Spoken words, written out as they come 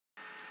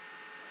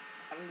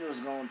I'm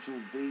just going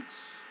through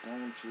beats,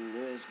 going through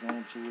this,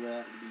 going through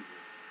that.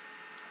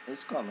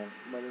 It's coming,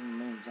 but in the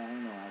meantime,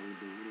 you know how we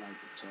do. We like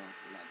to talk,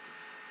 we like to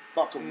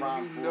fuck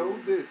around. And you know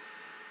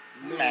this,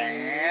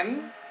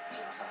 man.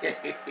 They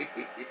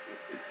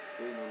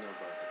don't know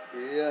about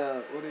that.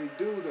 Yeah. What they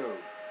do though,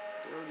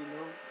 they already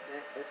know.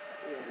 Yeah.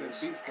 That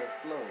beats, that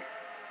flow.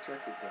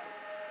 Check it out.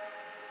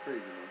 It's crazy,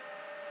 man.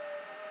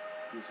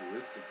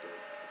 Futuristic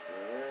though. For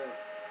real.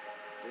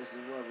 This is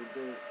what we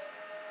do.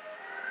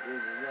 This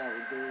is how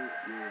we do.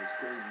 Yeah, it's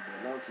crazy,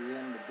 man. Loki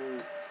in the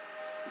booth.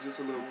 It's just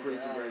a little Nigga,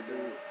 crazy I right do.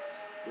 now. You know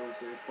what I'm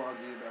saying?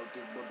 Foggy out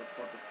this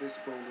motherfucker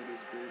fishbowl in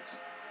this bitch.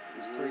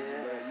 It's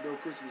crazy, man. You know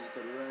Christmas is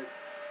coming, right?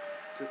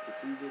 Just the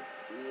season.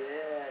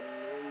 Yeah,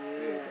 New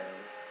Year. Yeah,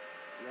 man.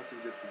 You got some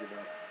gifts to give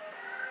out.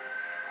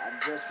 I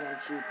just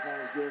went through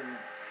Thanksgiving,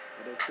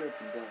 but they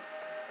tripping though.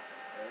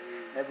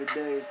 Every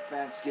day is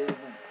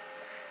Thanksgiving,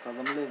 cause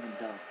I'm living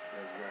though.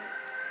 That's right.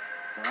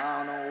 So I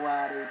don't know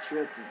why they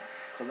tripping,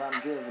 cause I'm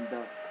giving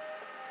though.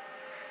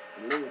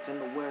 The lyrics and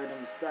the word on the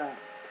side,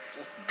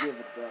 just to give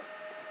it though.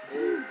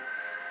 Hey,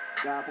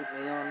 God put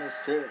me on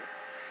this earth,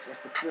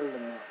 just to fill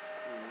them up.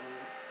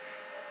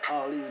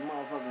 All these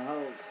motherfucking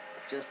hoes,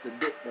 just to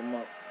dip them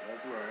up.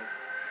 That's right.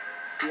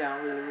 See,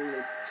 I'm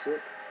really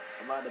tripping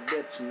about the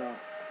bitch, you know.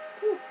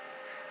 Woo.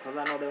 Cause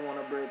I know they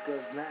wanna break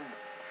us down.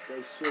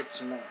 They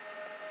switching up.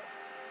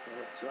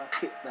 So I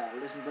kick back,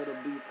 listen to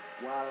the beat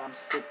while I'm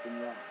sipping,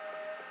 y'all.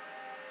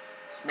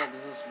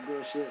 Smoking some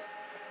good shit.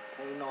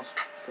 Ain't no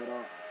stress at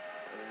all.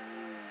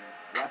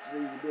 Watch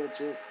these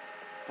bitches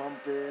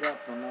pump it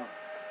up and up.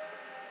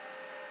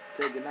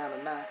 Take it down a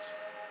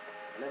notch.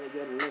 Let me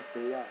get a lift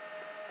of y'all.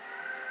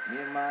 Me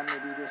and my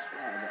niggas will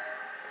swag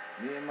out.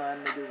 Me and my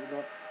niggas we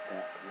gon'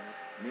 tap.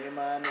 Me and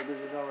my niggas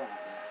we gon' ride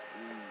out.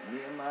 Me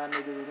and my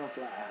niggas we gon'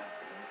 fly out.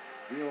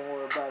 We don't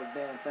worry about a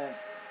damn thing.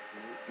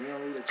 We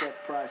don't really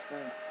check price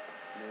thing.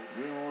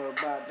 We don't worry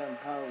about them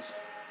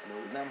hoes.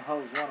 Them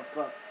hoes wanna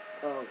fuck.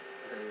 Oh,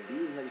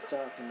 these niggas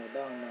talking, they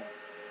don't know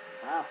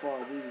how far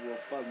we will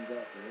fucking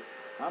go.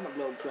 I'm a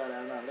globetrotter,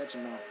 and I'll let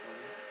you know.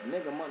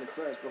 Nigga money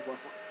first before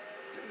fuck.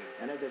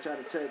 And if they try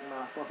to take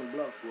my fucking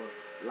bluff,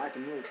 like a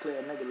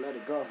nuclear, nigga, let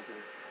it go.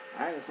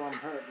 I ain't from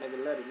Hurt,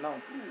 nigga, let it know.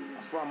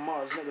 I'm from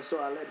Mars, nigga,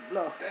 so I let it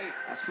blow.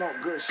 I smoke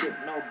good shit,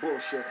 no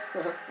bullshit.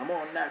 I'm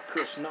on that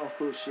kush, no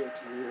hood shit.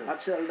 I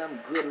tell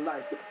them good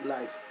life,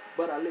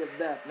 but I live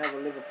that, never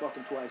live it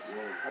fucking twice.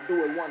 I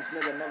do it once,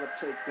 nigga, never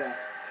take back.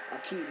 I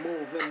keep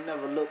moving,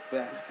 never look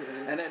back.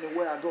 And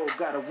anywhere I go,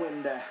 gotta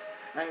win that.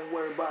 I ain't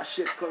worried about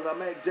shit, cause I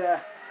make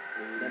that.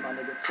 Then my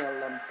nigga tell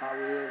them how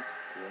we is.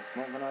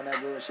 Smoking on that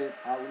good shit,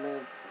 how we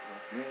live.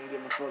 We ain't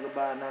give a fuck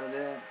about none of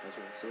them.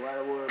 So why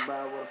to worry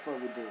about what the fuck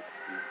we do?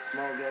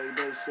 Smoke every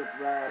day, sip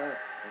right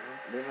up.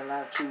 Living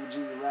like 2G,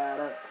 ride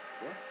up.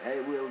 Hey,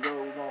 we'll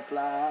go, we gon'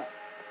 fly up.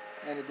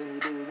 Anything we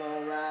do, we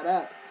gon' ride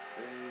up.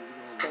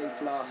 Stay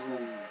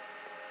flossing.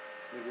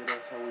 Nigga,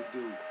 that's how we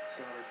do.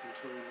 Side of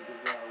control, nigga,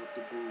 ride with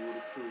the boo, with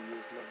the crew.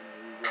 Yes,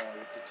 nothing, we ride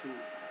with the two.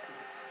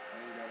 I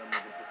ain't got a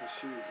motherfucking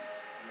shoe.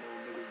 I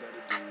know niggas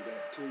that'll do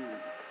that too.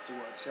 So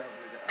watch out,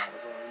 nigga,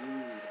 eyes on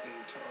you.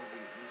 Aim target,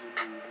 use a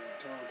moving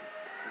target.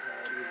 That's how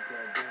it is,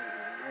 goddamn, he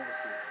ain't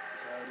lost it.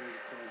 That's how it is,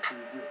 come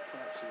through, grip,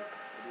 pop shit. I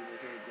did the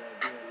head,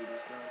 goddamn, lead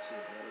this down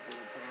shit. Got a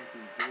bit of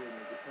concrete, dead,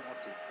 nigga,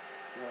 popped it.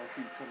 Y'all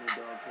keep coming,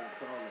 dog, can't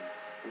call him.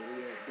 Where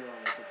they at,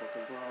 dog, that's a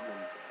fucking problem.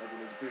 Like when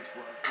this bitch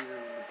rock here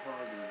in the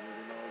party,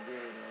 nigga, all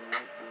good, all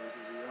white boys,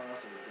 is he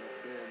awesome?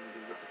 Goddamn, nigga,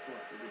 what the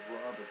fuck, niggas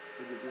robbing.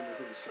 Niggas in the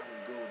hood,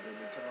 shining gold, they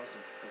been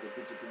tossing. Like a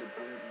bitch up in the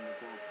bed, and they're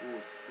going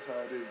forward. That's how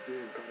it is,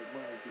 damn, got a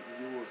mind, getting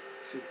yours.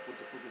 Shit, what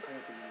the fuck is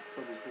happening?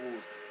 Trouble's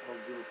holes. I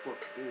don't give a fuck,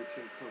 damn,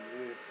 can't come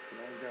here. And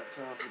I ain't got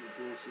time for the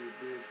bullshit,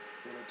 bitch.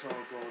 When I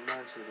talk all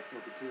night, so the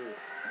fuck it tell.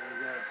 I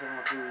ain't got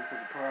time for the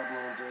fucking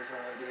problem, just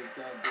how it is,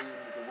 goddamn,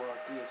 nigga,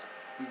 walk this.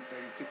 Beats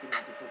that you kicking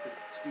out the fucking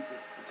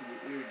speaker into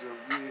your eardrum,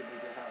 yeah,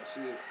 nigga, hot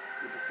shit.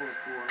 What the fuck's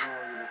going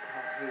on, you know,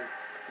 hot hit.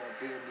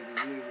 Goddamn,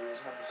 nigga, yeah, it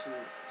was hot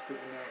shit.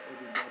 Spitting out,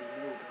 everybody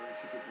know, gotta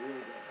keep it real,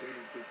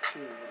 goddamn, big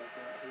chill, what I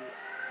got here.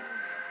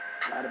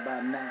 Right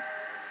about now,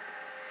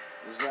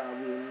 it's how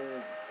we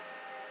live.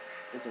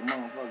 It's a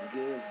motherfucking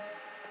given.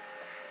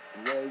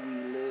 The way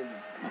we live.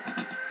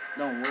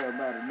 Don't worry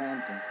about a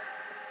damn thing.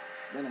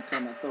 Then I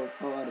clear my throat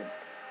for them.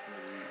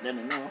 Then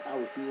they know how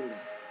we feeling.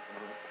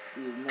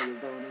 These niggas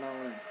don't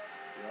know them.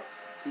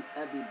 See,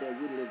 every day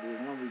we live it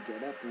when we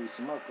get up and we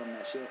smoke on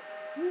that shit.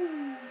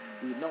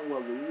 We know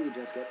what we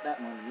just get that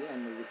money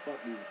in and we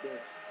fuck these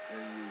bitch.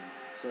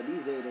 So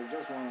these haters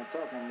just wanna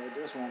talk and they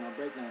just wanna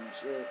break down the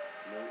shit.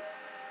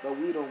 But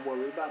we don't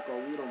worry about or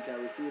we don't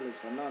carry feelings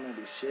for none of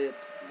this shit.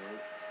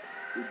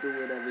 We do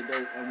it every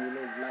day and we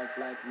live life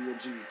like we a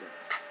G though.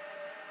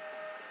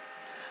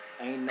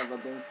 Ain't never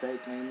been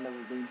fake,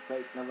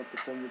 never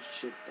pretend with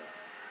shit though.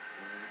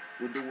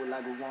 We do it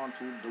like we want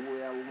to, do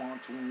it how we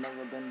want to,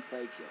 never been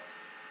fake, yo.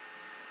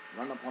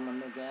 Run up on a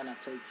nigga and I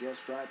take your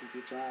strike if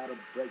you try to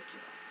break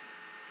you.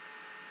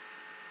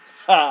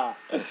 Ha!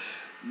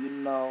 You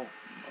know,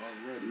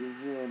 Already. you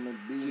feel me,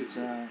 beat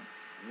time.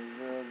 You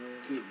feel me?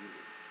 Keep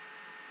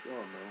with it.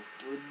 Y'all know.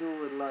 We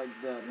do it like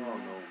that, Y'all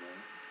man. know, man.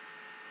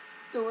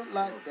 Do it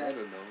like Y'all that.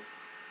 better know.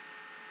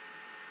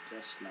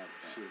 Just like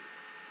that. Shit.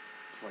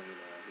 Playing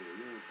out here.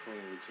 We ain't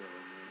playing with y'all,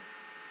 man.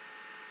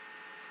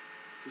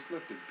 Just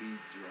let the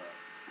beat drop.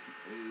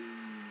 Hey.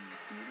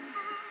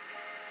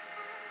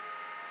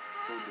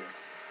 Hold that.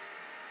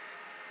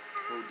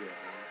 Hold that,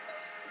 man.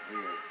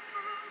 Yeah.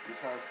 This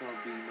how it's gonna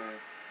be, man.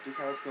 This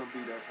how it's gonna be,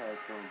 that's how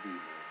it's gonna be,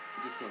 man.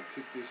 We're just gonna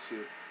kick this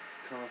shit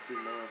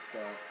constant, non-stop,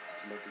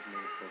 to let this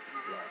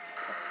motherfucking block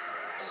pop.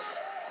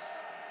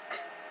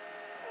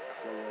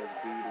 Slow ass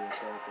beat or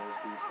fast ass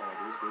beats, how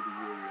it is, baby,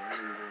 yeah. I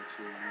know you wanna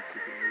chill, you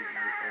kick it late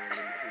night, all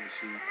in between the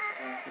sheets.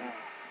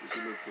 But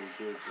she looks so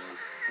good, though.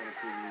 Kinda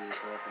crazy you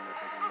was off in that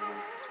fucking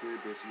little square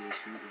bitch, you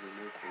she is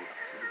a nipple.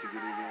 So to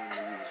get it in,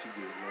 nigga, she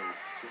get low.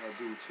 So I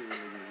do chill,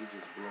 nigga, we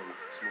just blow.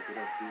 Smoke it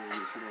up, deal,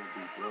 yeah, she don't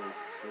be broke.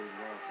 Slow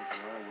around, fuck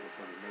around with a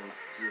fucking nose.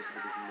 She just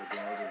looking from the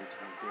bars every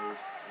time it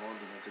goes. On,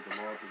 then I take them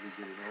off and we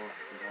get it on.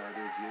 Cause how it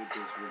is, yeah,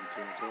 bitch, really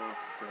turned on.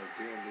 God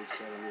damn, bitch,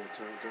 kinda real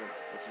turned up.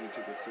 After you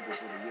take a sip up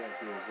on the yak,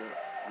 here's up,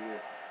 yeah.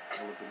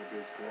 All up in the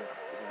bitch back.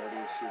 That's how it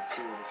is, shit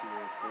chill, and she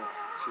wanna cut.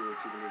 Chill,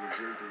 take a little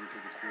drink, and we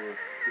take a square.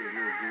 Get a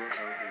little blunt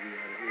out, and we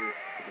out of here.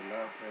 Put the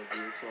loud pack,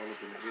 yeah, it's all up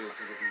in the air.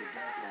 Take it from the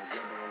back, and I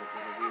grab it all up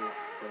in the ear.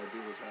 God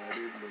damn, that's how it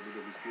is, baby,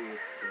 don't be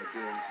scared. God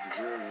damn, this is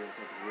the real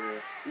fucking rare.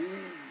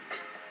 Ooh.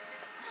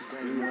 She's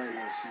beautiful,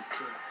 and she's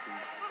sexy.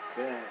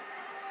 Yeah.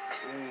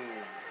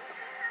 Damn.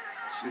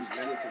 She's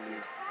next to me.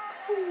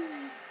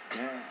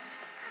 Yeah.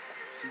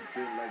 She's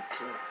built like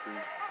Plexi.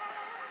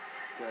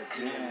 God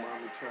damn,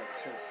 mommy tried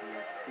testing me.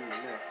 Who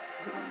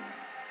next?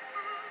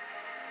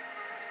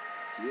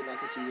 See it like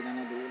I see it and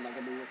I do it like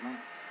I do it, man.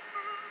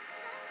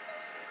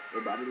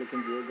 Your body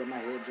looking good, got my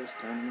head just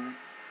turning, man.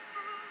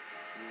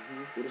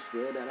 With a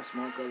square that I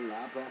smoke a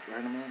lot back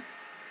running, man.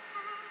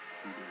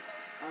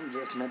 I'm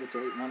just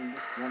meditating on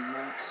this one,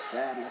 man.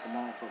 Bad like a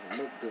motherfucker,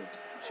 look good.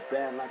 She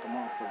bad like a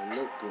motherfucker,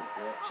 look good.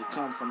 She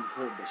come from the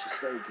hood, but she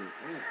stay good.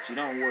 She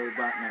don't worry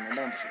about none of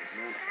them shit.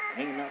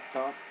 Ain't no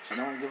thought, she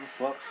don't give a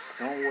fuck.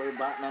 Don't worry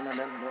about none of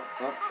them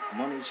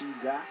money she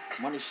got,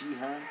 money she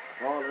earn.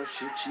 All her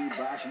shit she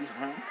buy, she's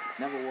earn.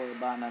 Never worry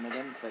about none of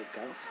them fake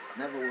girls.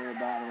 Never worry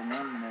about none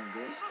of them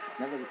girls.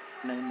 Never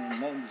name them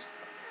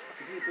names.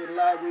 Keep it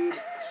like we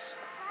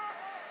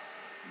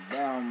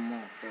down,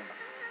 motherfucker.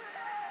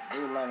 Do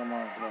it like a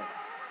motherfucker.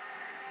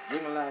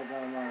 Drink it like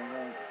a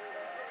motherfucker.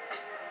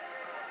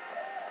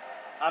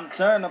 I'm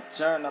turn up.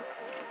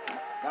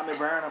 Got me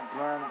burn up.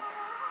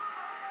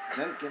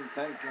 Thinking.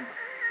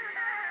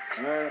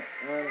 Burn up.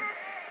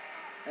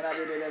 And I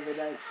did it every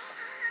day.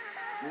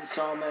 In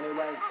so many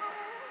ways.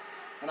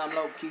 And I'm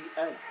low key,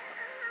 hey.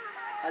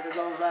 I just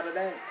go about a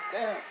day.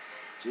 Damn.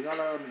 She gonna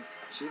love me.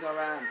 She gonna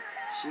ride me.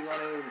 She gonna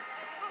eat me.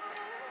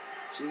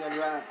 She gonna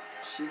drive me.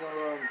 She gonna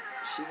love me.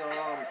 She gonna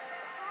love me.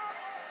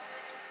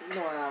 You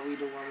know how we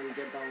do when we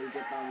get done, we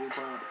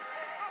party.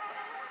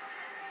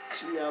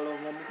 She all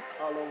over me,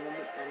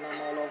 and I'm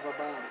all over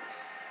body.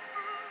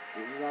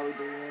 This is how we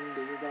do him,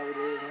 this is how we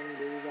do him,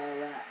 this is how we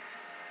rap.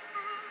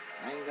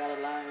 I ain't gotta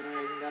lie, I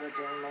ain't gotta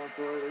tell no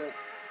story. Look.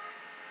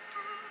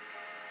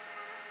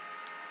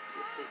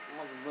 Get this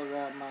motherfucker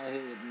out of my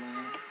head,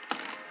 man.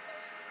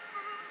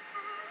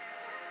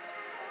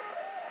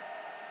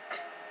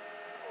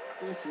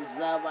 This is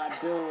how I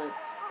do it.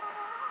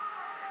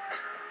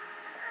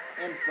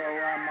 Info,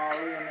 I'm all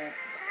in it.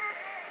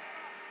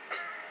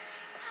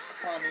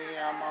 Money,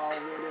 I'm all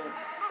with it.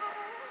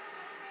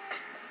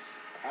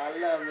 I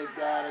love it,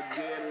 gotta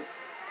get it.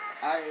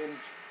 I ain't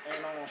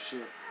on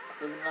shit.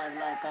 Living life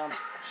like I'm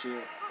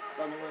shit.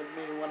 Fucking with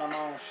me when I'm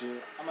on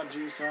shit. I'm a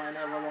G, so I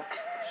never want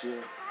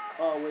shit.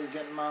 Always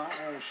getting my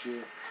own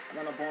shit.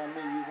 Run up on me,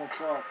 you gon'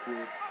 fuck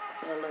with.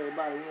 Tell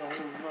everybody we don't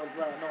give a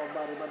fuck about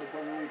nobody but the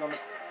person we gon'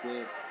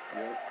 with.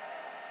 Yep.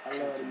 I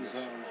love these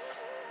hoes.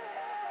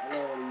 I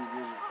love these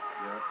bitches.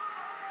 Yep.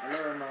 I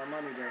love my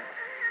money though.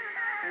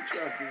 I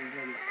trust these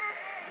niggas.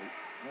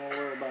 Don't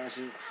worry about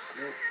shit.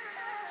 Nope.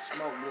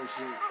 Smoke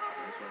bullshit.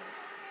 That's right.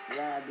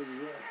 Ride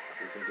this good.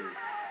 Yes, I do.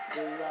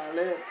 This is how I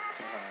live.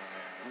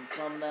 I'm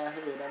from that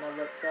hood, and I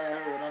rep that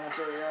hood, and I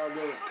say all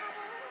good.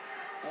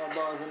 No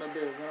balls in the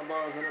biz,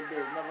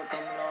 never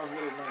come lost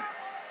with it, man.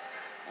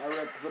 I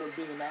rep for the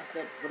bean, I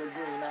step for the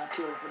green, I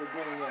kill for the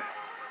green, yeah.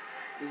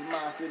 This is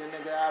my city,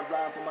 nigga, I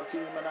ride for my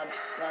team, and I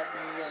like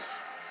me, yeah.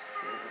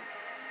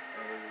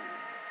 Hey,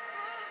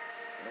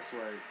 that's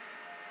right.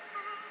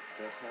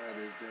 That's how it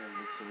is, damn,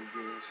 looks so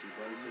good, she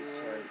body so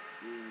tight,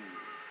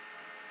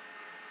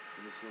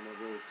 And this one I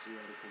wrote, she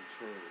out of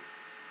control.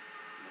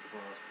 My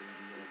boss,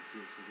 baby,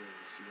 gets it in,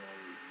 she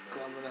already knows.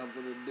 Coming up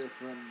with a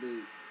different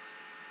beat.